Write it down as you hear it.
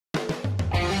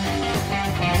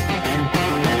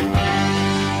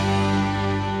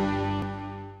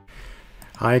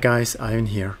Hi guys, Ivan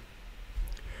here.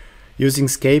 Using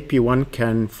Scapy one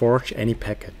can forge any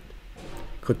packet.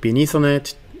 Could be an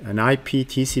Ethernet, an IP,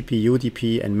 TCP,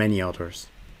 UDP and many others.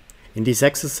 In this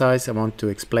exercise I want to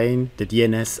explain the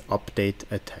DNS update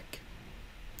attack.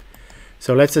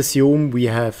 So let's assume we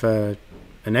have a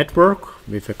network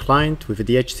with a client, with a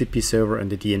DHCP server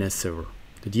and a DNS server.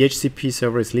 The DHCP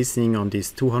server is listening on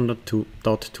this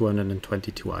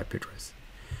 200.222 IP address.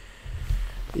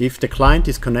 If the client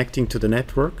is connecting to the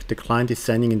network, the client is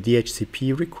sending a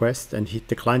DHCP request and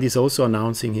the client is also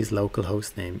announcing his local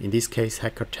host name, in this case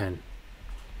hacker10.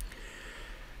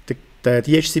 The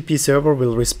DHCP server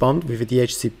will respond with a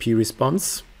DHCP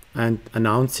response and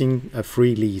announcing a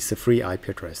free lease, a free IP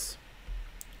address.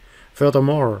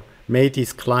 Furthermore, maybe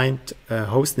this client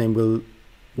hostname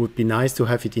would be nice to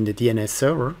have it in the DNS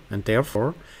server, and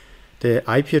therefore the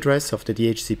IP address of the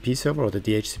DHCP server or the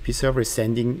DHCP server is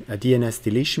sending a DNS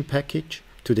deletion package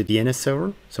to the DNS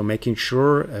server, so making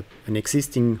sure an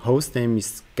existing hostname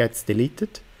gets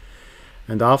deleted,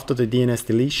 and after the DNS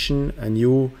deletion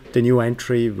the new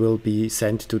entry will be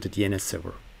sent to the DNS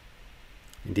server,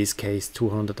 in this case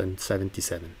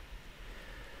 277.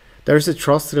 There is a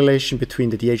trust relation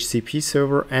between the DHCP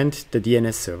server and the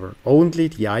DNS server. Only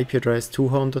the IP address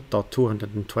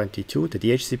 200.222, the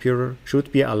DHCP server,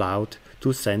 should be allowed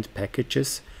to send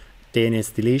packages,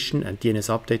 DNS deletion and DNS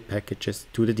update packages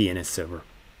to the DNS server.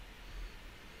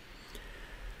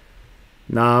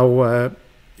 Now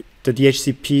the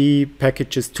DHCP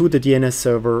packages to the DNS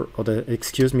server, or the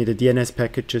DNS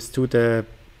packages to the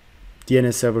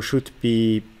DNS server should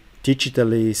be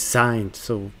digitally signed,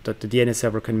 so that the DNS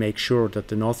server can make sure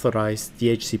that an authorized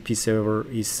DHCP server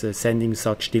is sending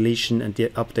such deletion and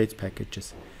update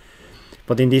packages.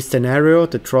 But in this scenario,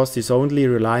 the trust is only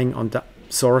relying on the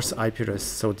source IP address.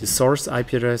 So the source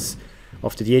IP address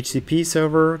of the DHCP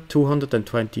server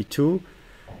 222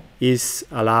 is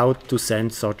allowed to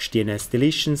send such DNS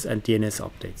deletions and DNS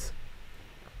updates.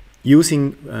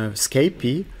 Using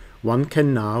Scapy, one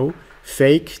can now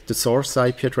fake the source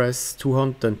IP address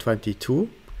 222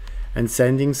 and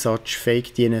sending such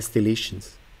fake DNS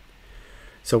deletions.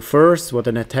 So first, what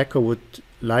an attacker would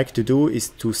like to do is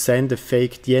to send a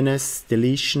fake DNS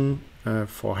deletion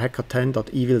for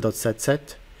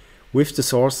hacker10.evil.zz with the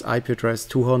source IP address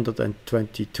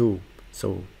 222.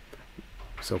 So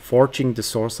forging the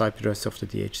source IP address of the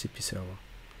DHCP server.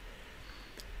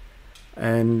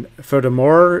 And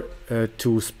furthermore,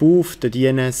 to spoof the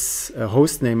DNS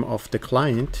hostname of the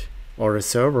client or a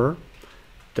server,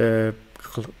 the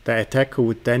attacker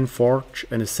would then forge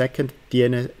a second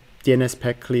DNS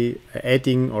packet,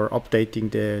 adding or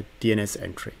updating the DNS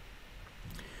entry.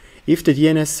 If the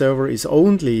DNS server is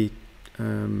only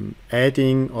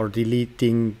adding or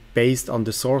deleting based on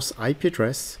the source IP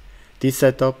address, this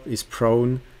setup is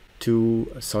prone to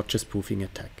such a spoofing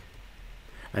attack.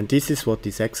 And this is what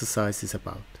this exercise is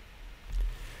about.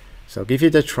 So give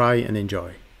it a try and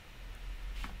enjoy.